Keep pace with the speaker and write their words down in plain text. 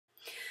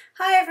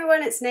Hi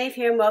everyone, it's Niamh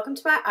here and welcome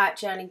to my art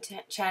journaling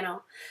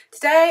channel.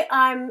 Today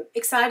I'm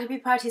excited to be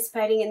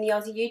participating in the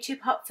Aussie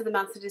YouTube Hop for the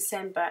month of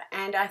December,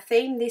 and our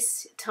theme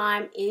this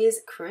time is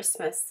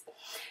Christmas.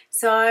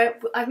 So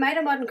I've made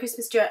a modern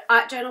Christmas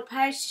art journal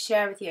page to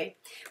share with you.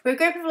 We're a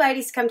group of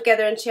ladies to come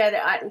together and share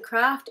their art and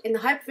craft in the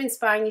hope of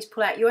inspiring you to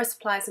pull out your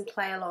supplies and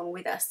play along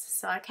with us.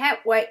 So I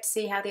can't wait to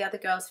see how the other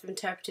girls have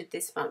interpreted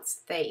this month's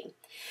theme.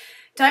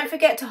 Don't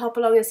forget to hop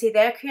along and see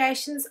their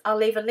creations. I'll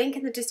leave a link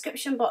in the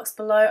description box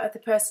below of the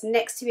person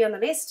next to me on the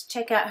list.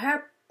 Check out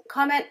her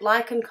comment,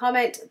 like and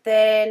comment,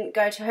 then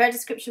go to her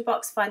description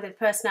box, find the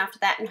person after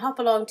that and hop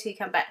along till you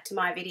come back to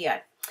my video.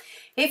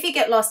 If you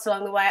get lost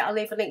along the way, I'll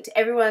leave a link to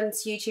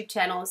everyone's YouTube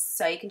channels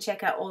so you can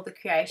check out all the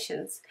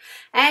creations.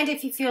 And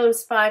if you feel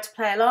inspired to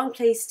play along,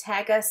 please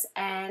tag us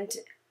and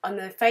on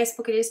the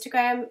Facebook and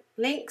Instagram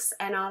links,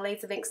 and I'll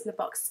leave the links in the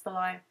boxes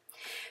below.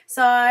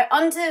 So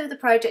on to the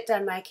project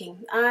I'm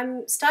making.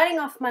 I'm starting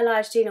off my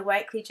large Dina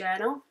Wakley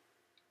journal,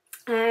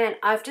 and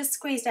I've just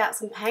squeezed out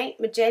some paint,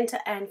 magenta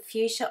and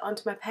fuchsia,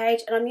 onto my page,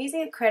 and I'm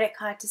using a credit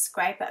card to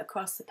scrape it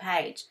across the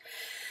page.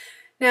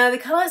 Now the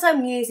colours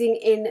I'm using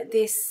in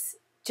this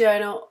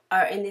journal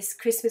or in this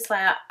Christmas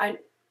layout are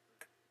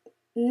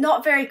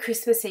not very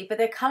Christmassy, but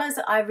they're colours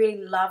that I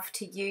really love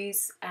to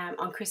use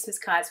on Christmas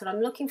cards when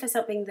I'm looking for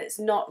something that's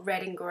not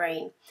red and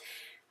green.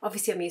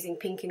 Obviously I'm using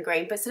pink and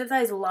green, but sort of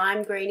those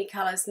lime greeny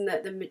colours and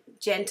the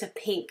magenta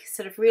pink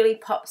sort of really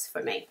pops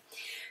for me.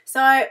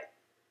 So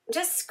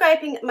just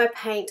scraping my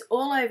paint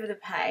all over the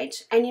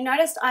page, and you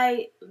noticed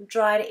I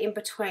dried it in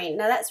between.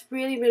 Now that's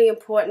really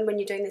important when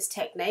you're doing this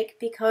technique,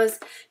 because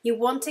you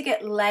want to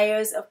get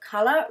layers of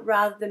colour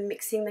rather than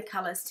mixing the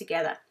colours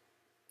together.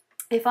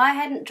 If I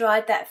hadn't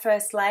dried that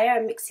first layer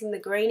and mixing the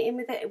green in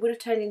with it, it would have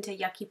turned into a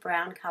yucky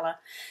brown colour.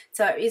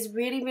 So it is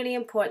really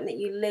important that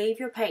you leave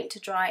your paint to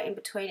dry in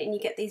between and you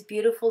get these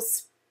beautiful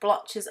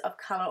splotches of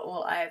colour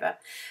all over.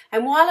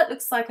 And while it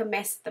looks like a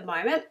mess at the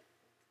moment,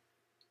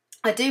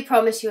 I do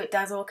promise you it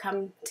does all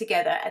come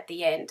together at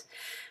the end.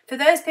 For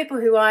those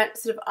people who aren't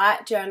sort of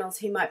art journals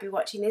who might be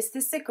watching this,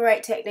 this is a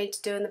great technique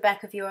to do in the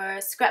back of your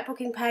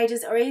scrapbooking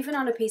pages, or even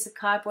on a piece of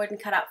cardboard and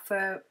cut up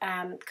for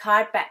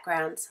card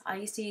backgrounds. I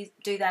used to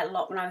do that a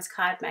lot when I was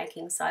card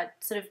making, so I'd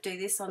sort of do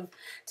this on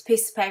a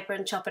piece of paper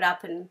and chop it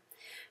up and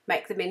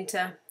make them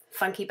into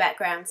funky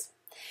backgrounds.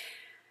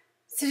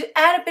 So to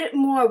add a bit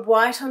more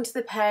white onto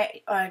the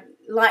page, or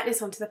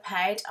lightness onto the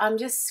page, I'm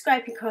just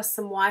scraping across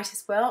some white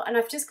as well, and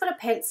I've just got a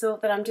pencil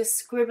that I'm just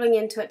scribbling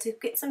into it to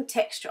get some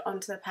texture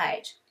onto the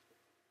page.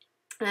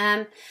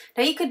 Now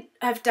you could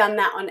have done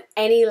that on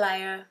any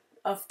layer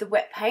of the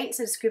wet paint,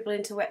 so to scribble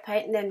into wet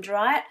paint and then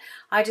dry it.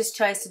 I just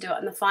chose to do it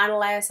on the final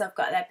layer, so I've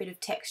got that bit of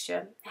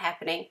texture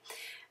happening.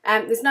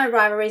 There's no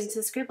rhyme or reason to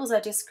the scribbles,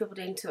 I just scribbled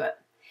into it.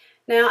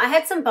 Now I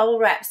had some bubble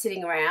wrap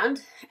sitting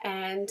around,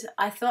 and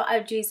I thought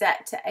I'd use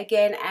that to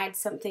again add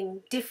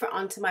something different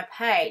onto my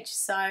page.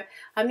 So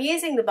I'm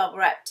using the bubble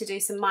wrap to do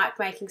some mark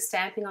making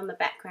stamping on the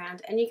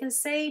background, and you can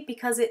see,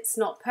 because it's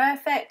not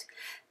perfect,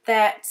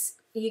 that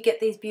you get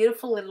these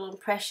beautiful little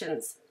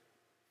impressions.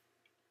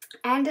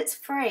 And it's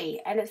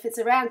free, and if it's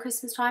around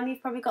Christmas time,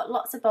 you've probably got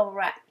lots of bubble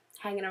wrap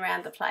hanging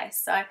around the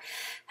place. So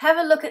have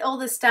a look at all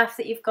the stuff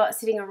that you've got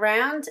sitting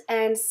around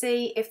and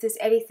see if there's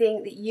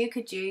anything that you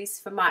could use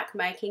for mark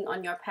making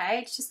on your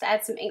page. Just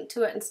add some ink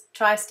to it and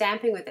try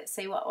stamping with it,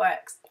 see what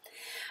works.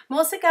 I'm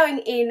also going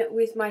in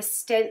with my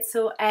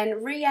stencil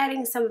and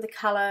re-adding some of the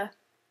colour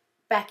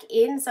back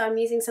in, so I'm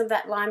using some of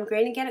that lime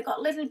green. Again, it got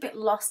a little bit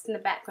lost in the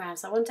background,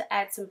 so I want to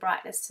add some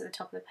brightness to the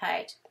top of the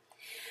page.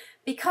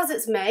 Because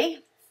it's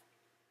me,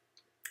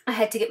 I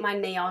had to get my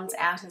neons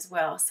out as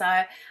well,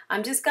 so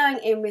I'm just going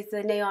in with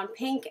the neon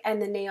pink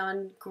and the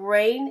neon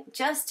green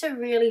just to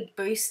really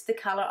boost the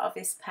colour of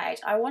this page.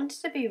 I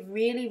wanted to be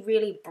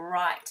really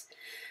bright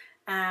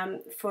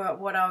for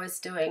what I was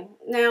doing.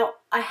 Now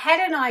I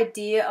had an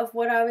idea of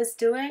what I was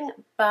doing,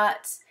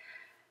 but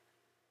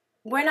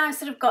when I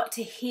sort of got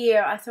to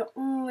here, I thought,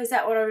 is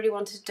that what I really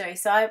wanted to do?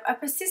 So I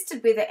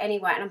persisted with it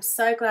anyway, and I'm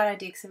so glad I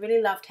did, because I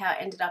really loved how it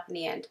ended up in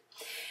the end.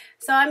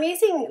 So I'm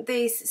using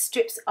these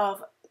strips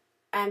of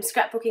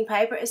scrapbooking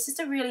paper. It's just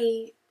a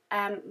really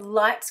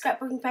light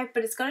scrapbooking paper,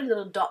 but it's got a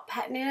little dot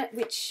pattern in it,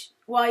 which,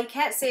 while you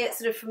can't see it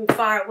sort of from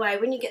far away,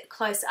 when you get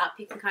close up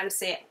you can kind of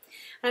see it.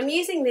 And I'm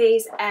using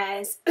these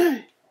as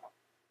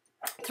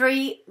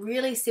 3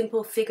 really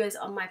simple figures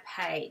on my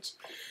page.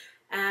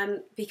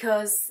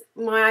 Because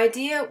my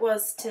idea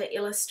was to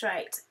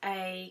illustrate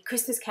a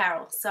Christmas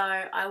carol, so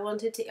I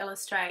wanted to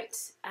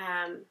illustrate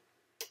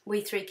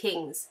We Three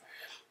Kings,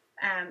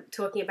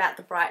 talking about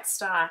the bright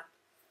star.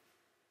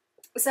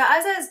 So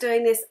as I was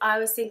doing this, I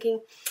was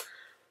thinking,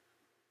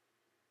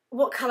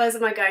 what colours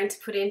am I going to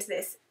put into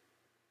this?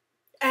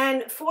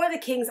 And for the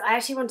kings, I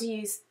actually want to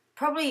use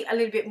probably a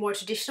little bit more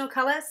traditional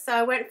colours, so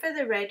I went for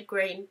the red,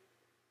 green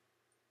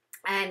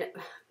and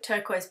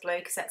turquoise blue,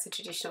 because that's a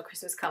traditional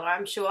Christmas colour,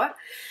 I'm sure.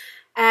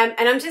 And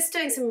I'm just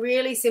doing some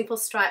really simple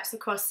stripes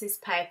across this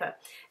paper.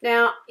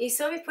 Now, you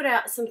saw me put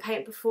out some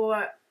paint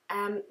before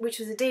which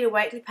was a Dina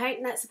Wakley paint,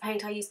 and that's the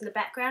paint I used in the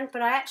background,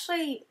 but I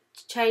actually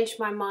changed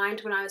my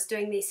mind when I was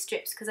doing these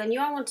strips because I knew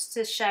I wanted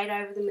to shade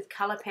over them with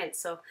colour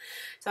pencil.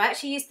 So I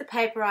actually used the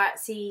Paper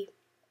Artsy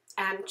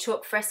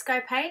chalk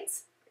fresco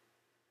paints.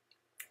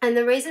 And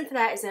the reason for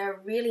that is they're a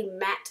really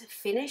matte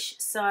finish,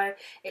 so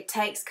it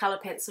takes colour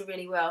pencil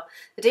really well.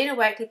 The Dina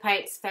Wakley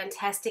paint's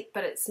fantastic,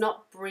 but it's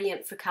not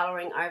brilliant for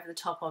colouring over the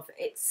top of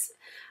it.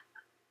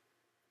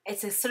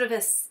 It's a sort of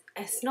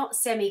it's not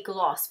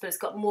semi-gloss, but it's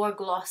got more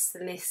gloss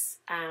than this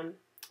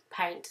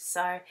paint.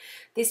 So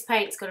this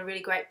paint's got a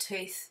really great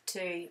tooth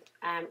to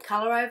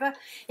colour over.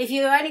 If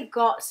you only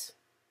got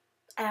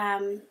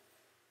sort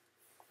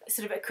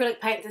of acrylic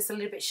paint that's a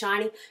little bit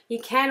shiny, you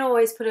can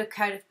always put a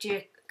coat of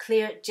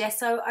clear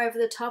gesso over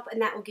the top,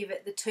 and that will give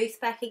it the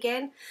tooth back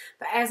again.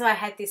 But as I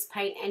had this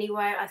paint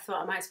anyway, I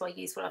thought I might as well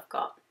use what I've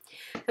got.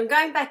 I'm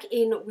going back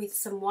in with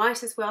some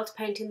white as well to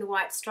paint in the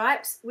white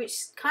stripes,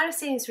 which kind of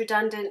seems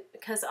redundant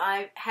because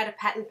I had a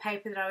pattern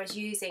paper that I was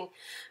using,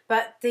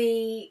 but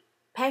the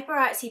Paper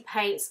Artsy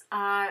paints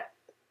are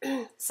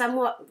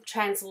somewhat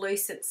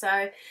translucent,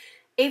 so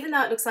even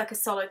though it looks like a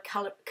solid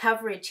color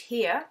coverage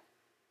here,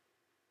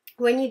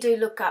 when you do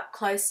look up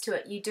close to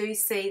it, you do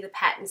see the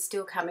pattern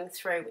still coming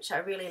through, which I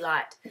really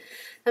liked.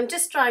 I'm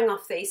just drying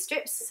off these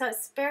strips, so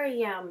it's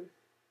very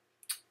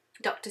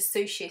Dr.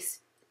 Seuss-ish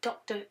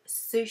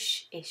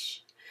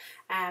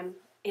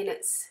in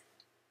its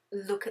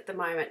look at the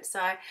moment.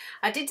 So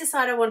I did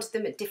decide I wanted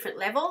them at different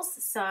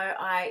levels, so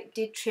I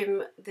did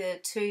trim the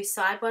two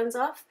side ones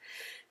off.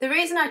 The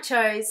reason I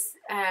chose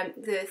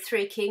the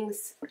Three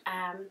Kings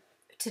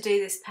to do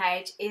this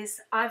page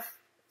is I've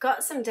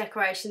got some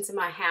decorations in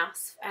my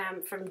house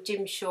from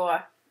Jim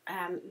Shaw,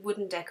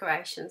 wooden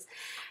decorations,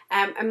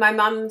 and my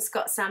mum's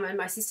got some and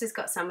my sister's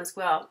got some as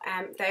well.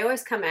 They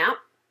always come out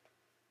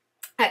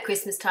at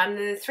Christmas time.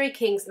 They're the Three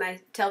Kings and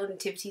they tell the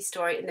nativity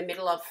story in the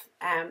middle of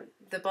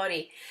the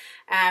body,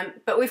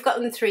 but we've got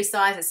them in three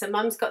sizes. So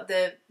mum's got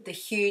the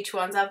huge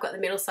ones, I've got the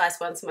middle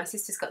sized ones, and my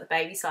sister's got the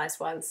baby sized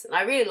ones. And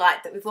I really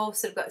like that we've all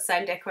sort of got the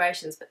same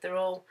decorations, but they're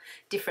all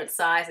different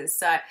sizes.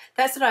 So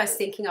that's what I was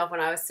thinking of when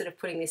I was sort of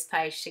putting this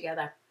page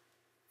together.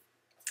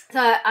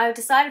 So I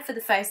decided for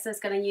the face I was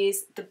going to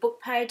use the book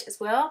page as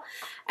well,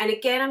 and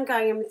again I'm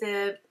going in with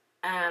the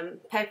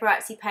Paper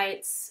Artsy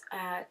paints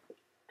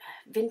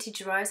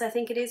Vintage Rose, I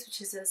think it is,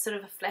 which is a sort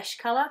of a flesh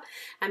colour,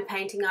 and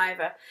painting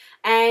over.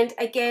 And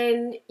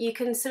again, you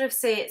can sort of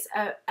see it's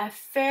a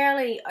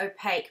fairly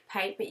opaque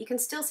paint, but you can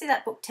still see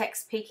that book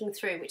text peeking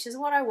through, which is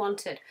what I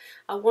wanted.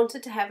 I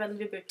wanted to have a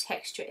little bit of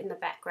texture in the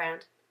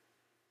background.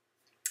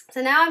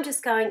 So now I'm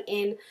just going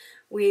in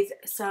with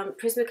some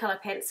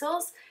Prismacolor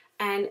pencils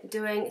and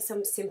doing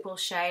some simple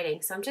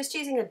shading. So I'm just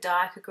using a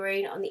darker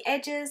green on the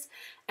edges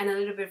and a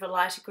little bit of a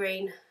lighter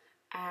green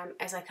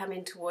as I come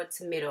in towards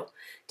the middle,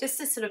 just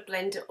to sort of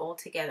blend it all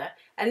together.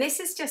 And this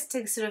is just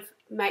to sort of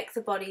make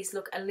the bodies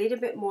look a little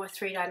bit more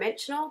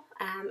three-dimensional,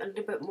 a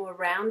little bit more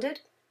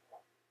rounded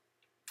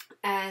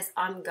as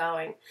I'm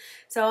going.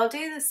 So I'll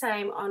do the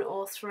same on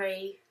all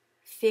three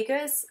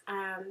figures,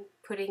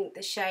 putting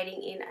the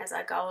shading in as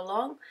I go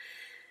along.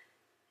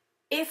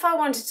 If I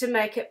wanted to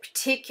make it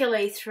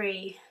particularly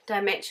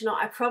three-dimensional,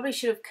 I probably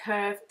should have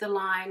curved the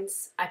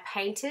lines I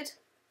painted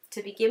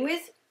to begin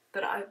with,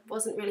 but I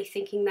wasn't really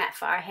thinking that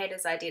far ahead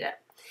as I did it.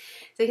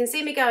 So you can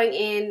see me going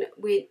in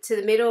to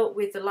the middle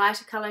with the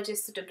lighter colour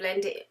just to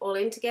blend it all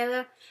in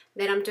together.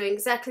 Then I'm doing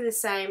exactly the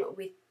same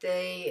with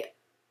the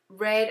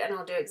red, and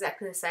I'll do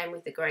exactly the same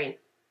with the green.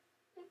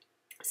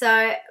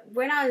 So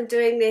when I'm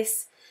doing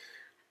this,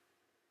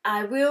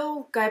 I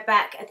will go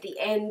back at the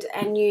end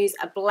and use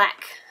a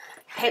black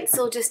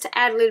pencil just to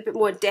add a little bit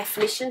more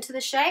definition to the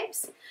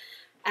shapes.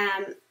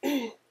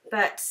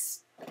 But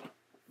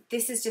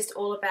this is just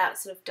all about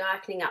sort of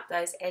darkening up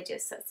those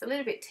edges, so it's a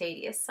little bit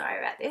tedious. Sorry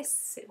about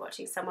this,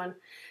 watching someone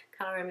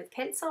colour in with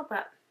pencil,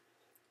 but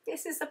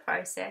this is the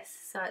process,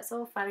 so it's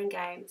all fun and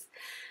games.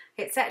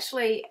 It's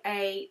actually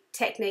a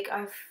technique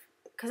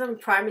because I'm a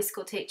primary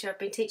school teacher, I've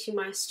been teaching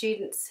my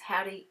students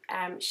how to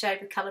shade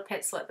with colour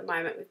pencil at the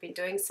moment. We've been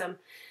doing some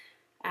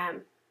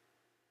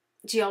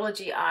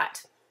geology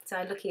art,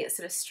 so looking at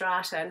sort of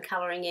strata and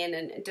colouring in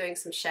and doing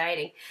some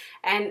shading.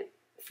 And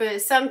for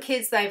some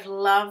kids, they've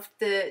loved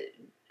the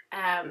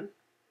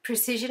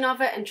precision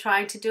of it and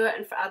trying to do it,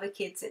 and for other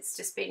kids it's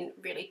just been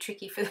really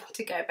tricky for them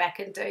to go back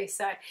and do.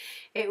 So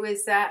it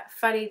was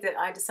funny that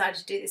I decided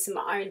to do this in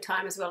my own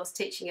time as well as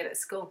teaching it at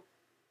school.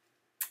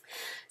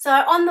 So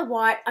on the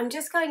white, I'm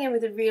just going in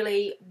with a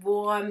really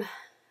warm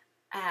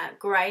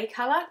grey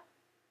colour.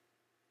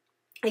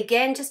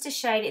 Again, just to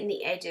shade it in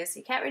the edges.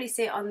 You can't really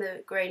see it on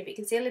the green, but you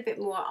can see a little bit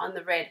more on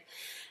the red.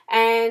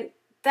 And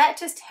that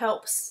just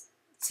helps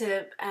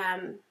to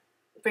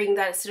bring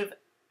that sort of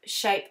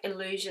shape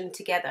illusion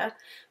together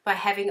by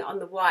having it on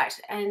the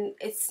white. And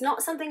it's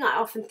not something I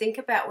often think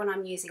about when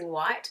I'm using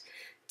white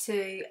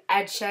to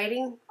add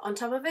shading on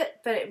top of it,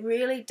 but it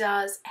really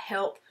does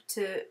help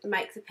to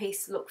make the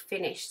piece look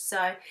finished.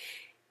 So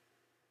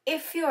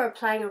if you're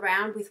playing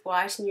around with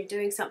white and you're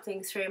doing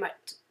something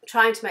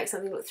trying to make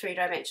something look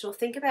three-dimensional,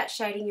 think about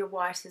shading your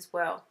white as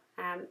well.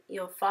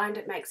 You'll find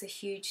it makes a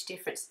huge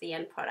difference to the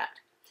end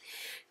product.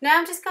 Now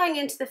I'm just going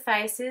into the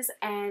faces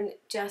and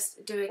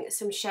just doing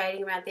some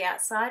shading around the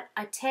outside.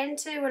 I tend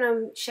to, when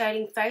I'm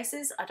shading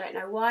faces, I don't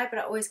know why, but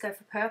I always go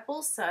for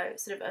purples, so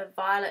sort of a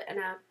violet and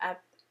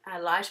a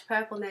light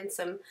purple, and then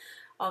some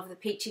of the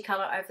peachy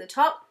colour over the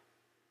top.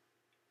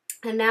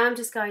 And now I'm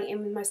just going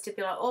in with my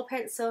Stabilo Oil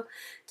Pencil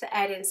to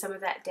add in some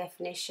of that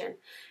definition.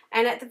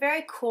 And at the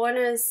very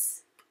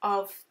corners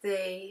of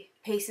the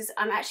pieces,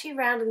 I'm actually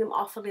rounding them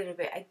off a little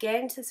bit,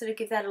 again to sort of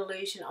give that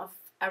illusion of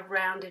a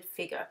rounded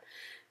figure.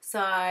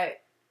 So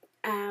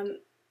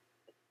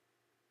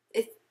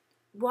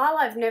while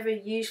I've never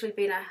usually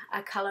been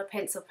a colour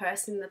pencil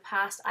person in the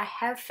past, I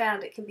have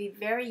found it can be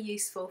very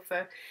useful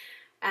for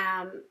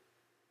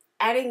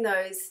adding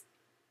those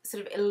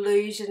sort of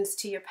illusions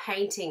to your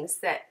paintings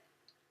that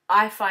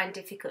I find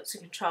difficult to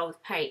control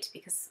with paint,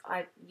 because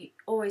I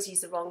always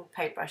use the wrong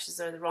paintbrushes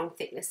or the wrong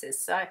thicknesses.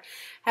 So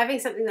having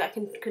something that I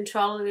can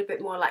control a little bit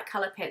more like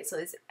colour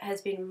pencil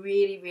has been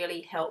really,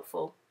 really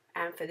helpful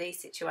for these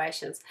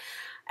situations.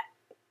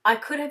 I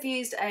could have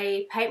used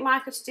a paint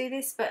marker to do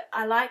this, but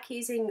I like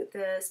using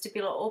the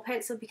Stabilo Oil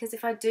Pencil, because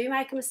if I do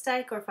make a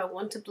mistake or if I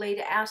want to bleed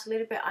it out a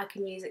little bit, I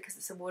can use it because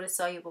it's a water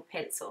soluble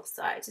pencil.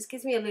 So it just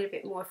gives me a little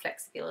bit more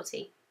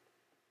flexibility.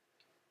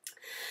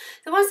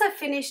 So once I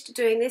finished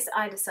doing this,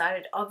 I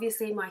decided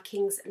obviously my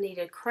kings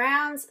needed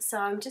crowns, so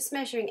I'm just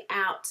measuring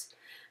out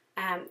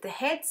the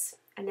heads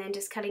and then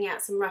just cutting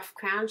out some rough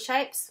crown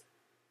shapes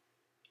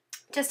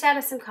just out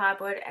of some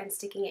cardboard and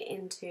sticking it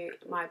into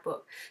my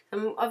book.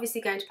 I'm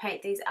obviously going to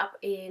paint these up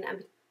in a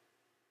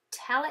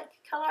metallic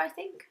colour, I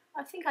think.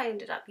 I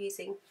ended up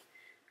using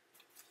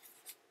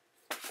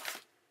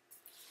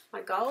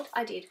my gold.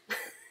 I did. I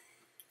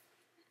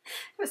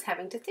was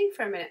having to think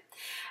for a minute.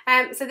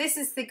 So this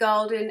is the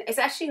golden. It's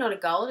actually not a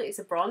gold, it's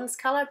a bronze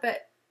colour,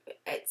 but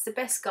it's the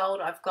best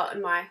gold I've got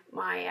in my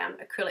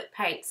acrylic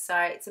paint. So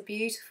it's a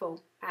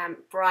beautiful,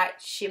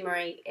 bright,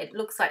 shimmery, it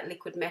looks like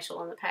liquid metal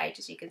on the page,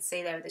 as you can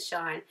see there with the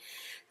shine.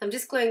 So I'm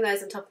just gluing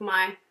those on top of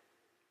my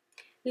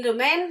little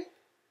men.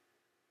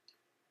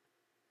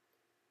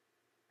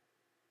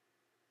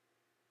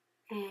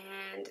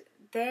 And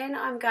then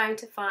I'm going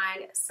to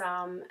find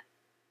some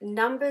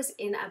numbers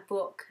in a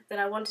book that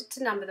I wanted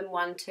to number them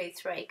 1, 2,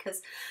 3,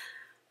 because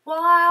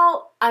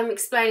while I'm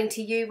explaining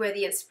to you where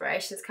the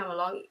inspirations come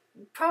along,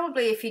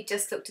 probably if you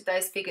just looked at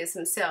those figures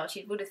themselves,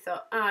 you would have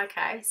thought, oh,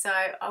 okay. So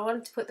I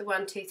wanted to put the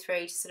 1, 2,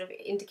 3 to sort of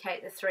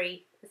indicate the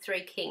three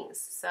kings.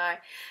 So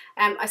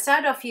I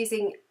started off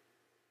using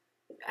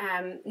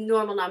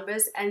normal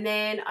numbers, and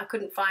then I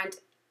couldn't find,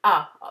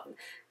 I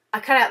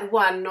cut out the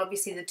 1, and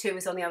obviously the 2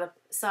 was on the other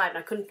side, and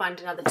I couldn't find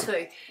another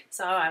 2.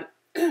 So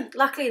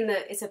luckily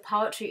it's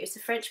a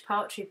French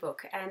poetry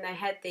book, and they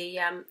had the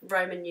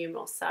Roman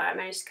numerals, so I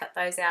managed to cut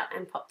those out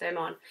and pop them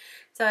on.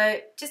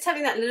 So just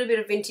having that little bit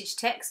of vintage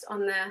text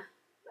on the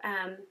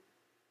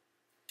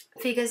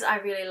figures I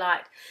really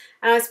liked.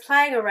 And I was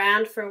playing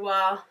around for a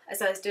while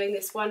as I was doing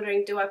this,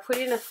 wondering, do I put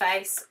in a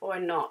face or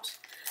not?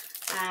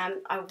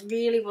 I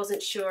really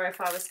wasn't sure if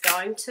I was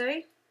going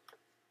to.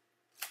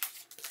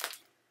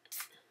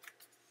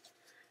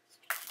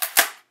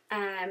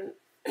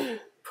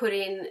 Put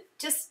in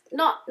just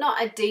not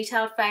a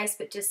detailed face,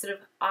 but just sort of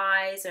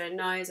eyes or a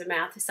nose or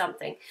mouth or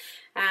something.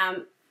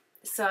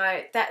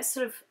 So that's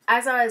sort of,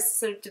 as I was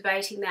sort of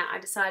debating that, I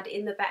decided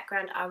in the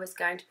background I was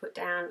going to put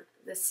down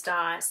the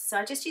stars. So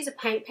I just use a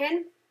paint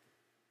pen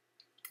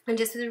and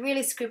just with a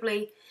really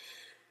scribbly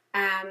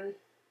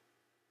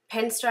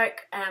pen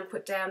stroke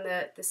put down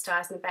the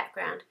stars in the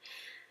background.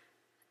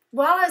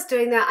 While I was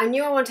doing that, I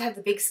knew I wanted to have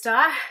the big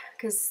star,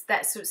 because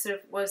that's what sort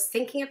of was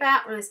thinking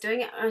about when I was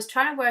doing it. I was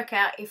trying to work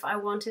out if I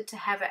wanted to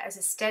have it as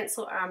a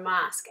stencil or a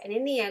mask, and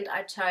in the end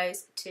I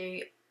chose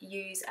to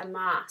use a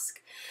mask.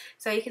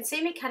 So you can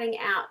see me cutting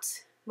out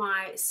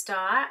my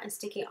star and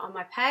sticking it on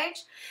my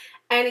page,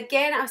 and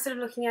again I was sort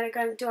of looking at it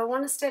going, do I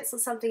want to stencil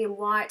something in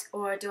white,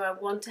 or do I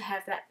want to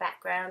have that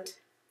background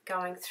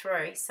going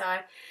through? So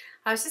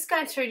I was just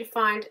going through to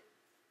find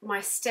my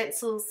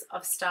stencils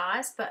of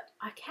stars, but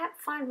I can't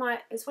find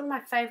it's one of my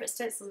favourite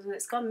stencils and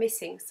it's gone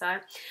missing. So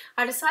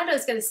I decided I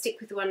was going to stick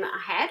with the one that I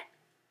had,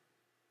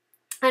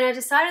 and I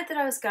decided that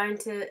I was going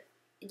to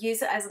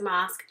use it as a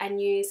mask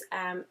and use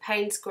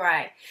Payne's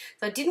Grey.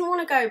 So I didn't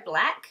want to go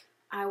black,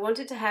 I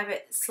wanted to have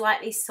it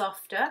slightly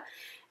softer,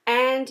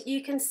 and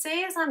you can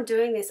see as I'm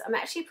doing this I'm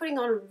actually putting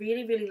on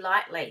really, really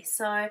lightly.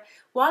 So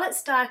while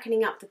it's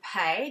darkening up the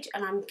page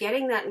and I'm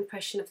getting that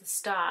impression of the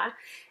star,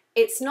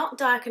 it's not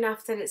dark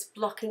enough that it's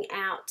blocking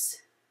out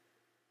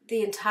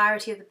the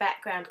entirety of the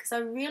background, because I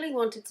really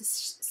wanted to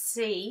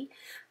see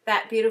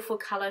that beautiful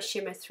colour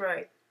shimmer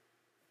through.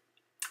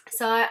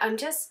 So I'm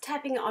just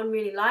tapping it on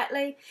really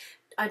lightly.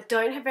 I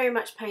don't have very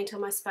much paint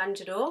on my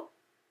sponge at all.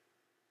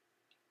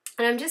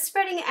 And I'm just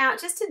spreading it out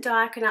just to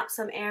darken up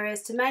some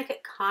areas to make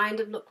it kind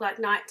of look like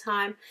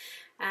nighttime,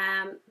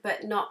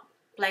 but not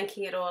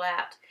blanking it all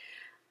out.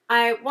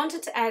 I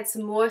wanted to add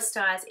some more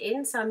stars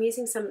in, so I'm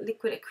using some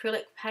liquid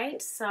acrylic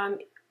paint,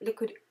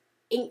 liquid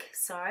ink,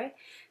 sorry.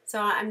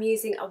 So I'm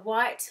using a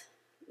white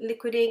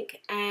liquid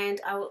ink,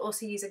 and I will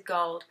also use a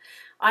gold.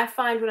 I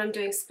find when I'm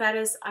doing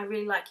splatters, I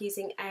really like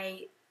using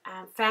a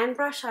fan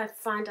brush. I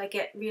find I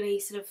get really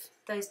sort of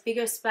those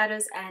bigger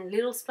splatters and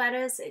little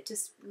splatters. It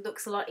just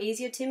looks a lot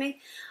easier to me.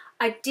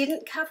 I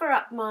didn't cover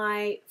up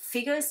my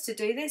figures to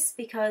do this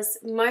because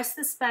most of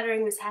the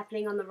splattering was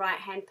happening on the right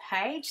hand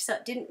page, so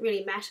it didn't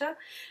really matter,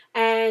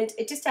 and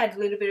it just added a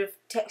little bit of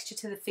texture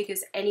to the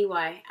figures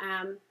anyway.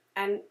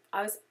 And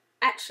I was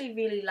actually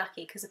really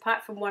lucky because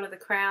apart from one of the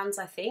crowns,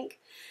 I think,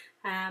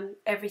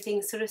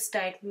 everything sort of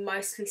stayed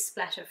mostly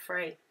splatter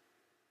free.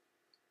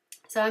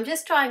 So I'm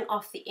just drying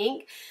off the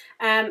ink.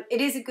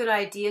 It is a good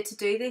idea to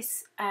do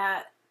this.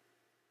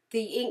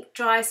 The ink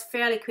dries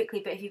fairly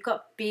quickly, but if you've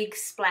got big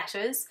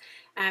splatters,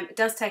 it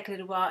does take a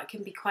little while. It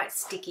can be quite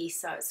sticky,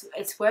 so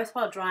it's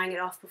worthwhile drying it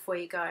off before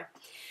you go.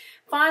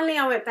 Finally,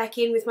 I went back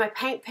in with my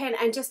paint pen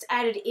and just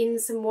added in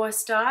some more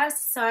stars.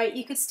 So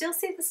you could still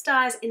see the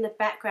stars in the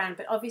background,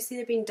 but obviously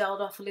they've been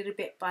dulled off a little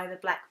bit by the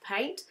black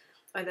paint,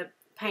 or the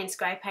Payne's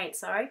grey paint,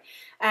 sorry.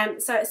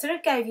 So it sort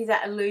of gave you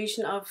that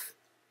illusion of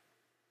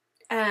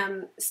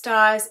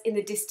stars in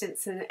the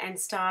distance and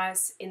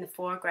stars in the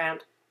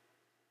foreground.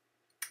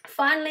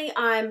 Finally,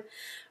 I'm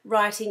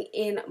writing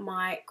in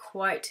my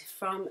quote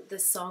from the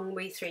song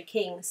We Three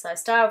Kings. So,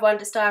 star of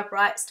wonder, star of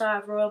bright, star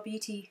of royal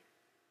beauty,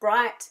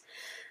 bright,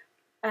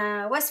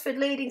 westward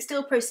leading,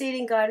 still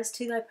proceeding, guide us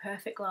to thy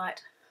perfect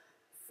light.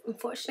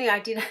 Unfortunately,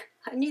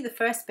 I knew the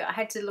first bit. I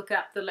had to look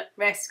up the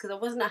rest because I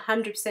wasn't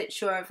 100%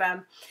 sure of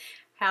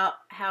how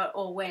it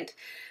all went.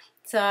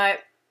 So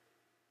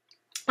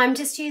I'm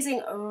just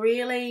using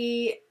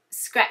really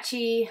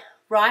scratchy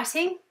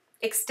writing,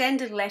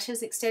 extended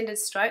letters, extended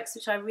strokes,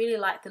 which I really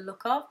like the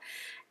look of.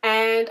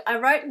 And I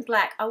wrote in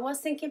black. I was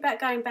thinking about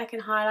going back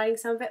and highlighting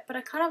some of it, but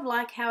I kind of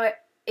like how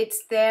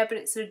it's there, but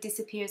it sort of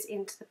disappears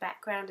into the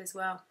background as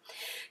well.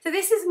 So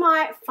this is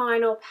my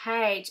final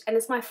page, and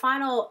it's my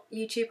final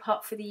YouTube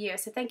hop for the year.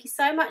 So thank you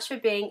so much for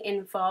being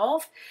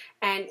involved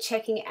and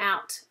checking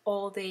out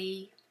all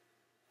the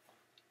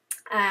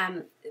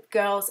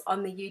girls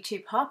on the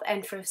YouTube hop,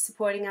 and for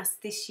supporting us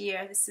this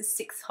year. This is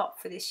the 6th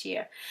hop for this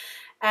year.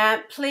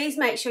 Please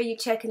make sure you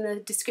check in the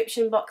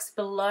description box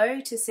below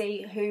to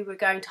see who we're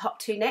going to hop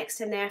to next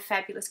and their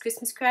fabulous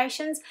Christmas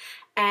creations,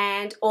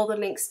 and all the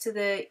links to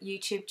the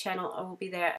YouTube channel will be there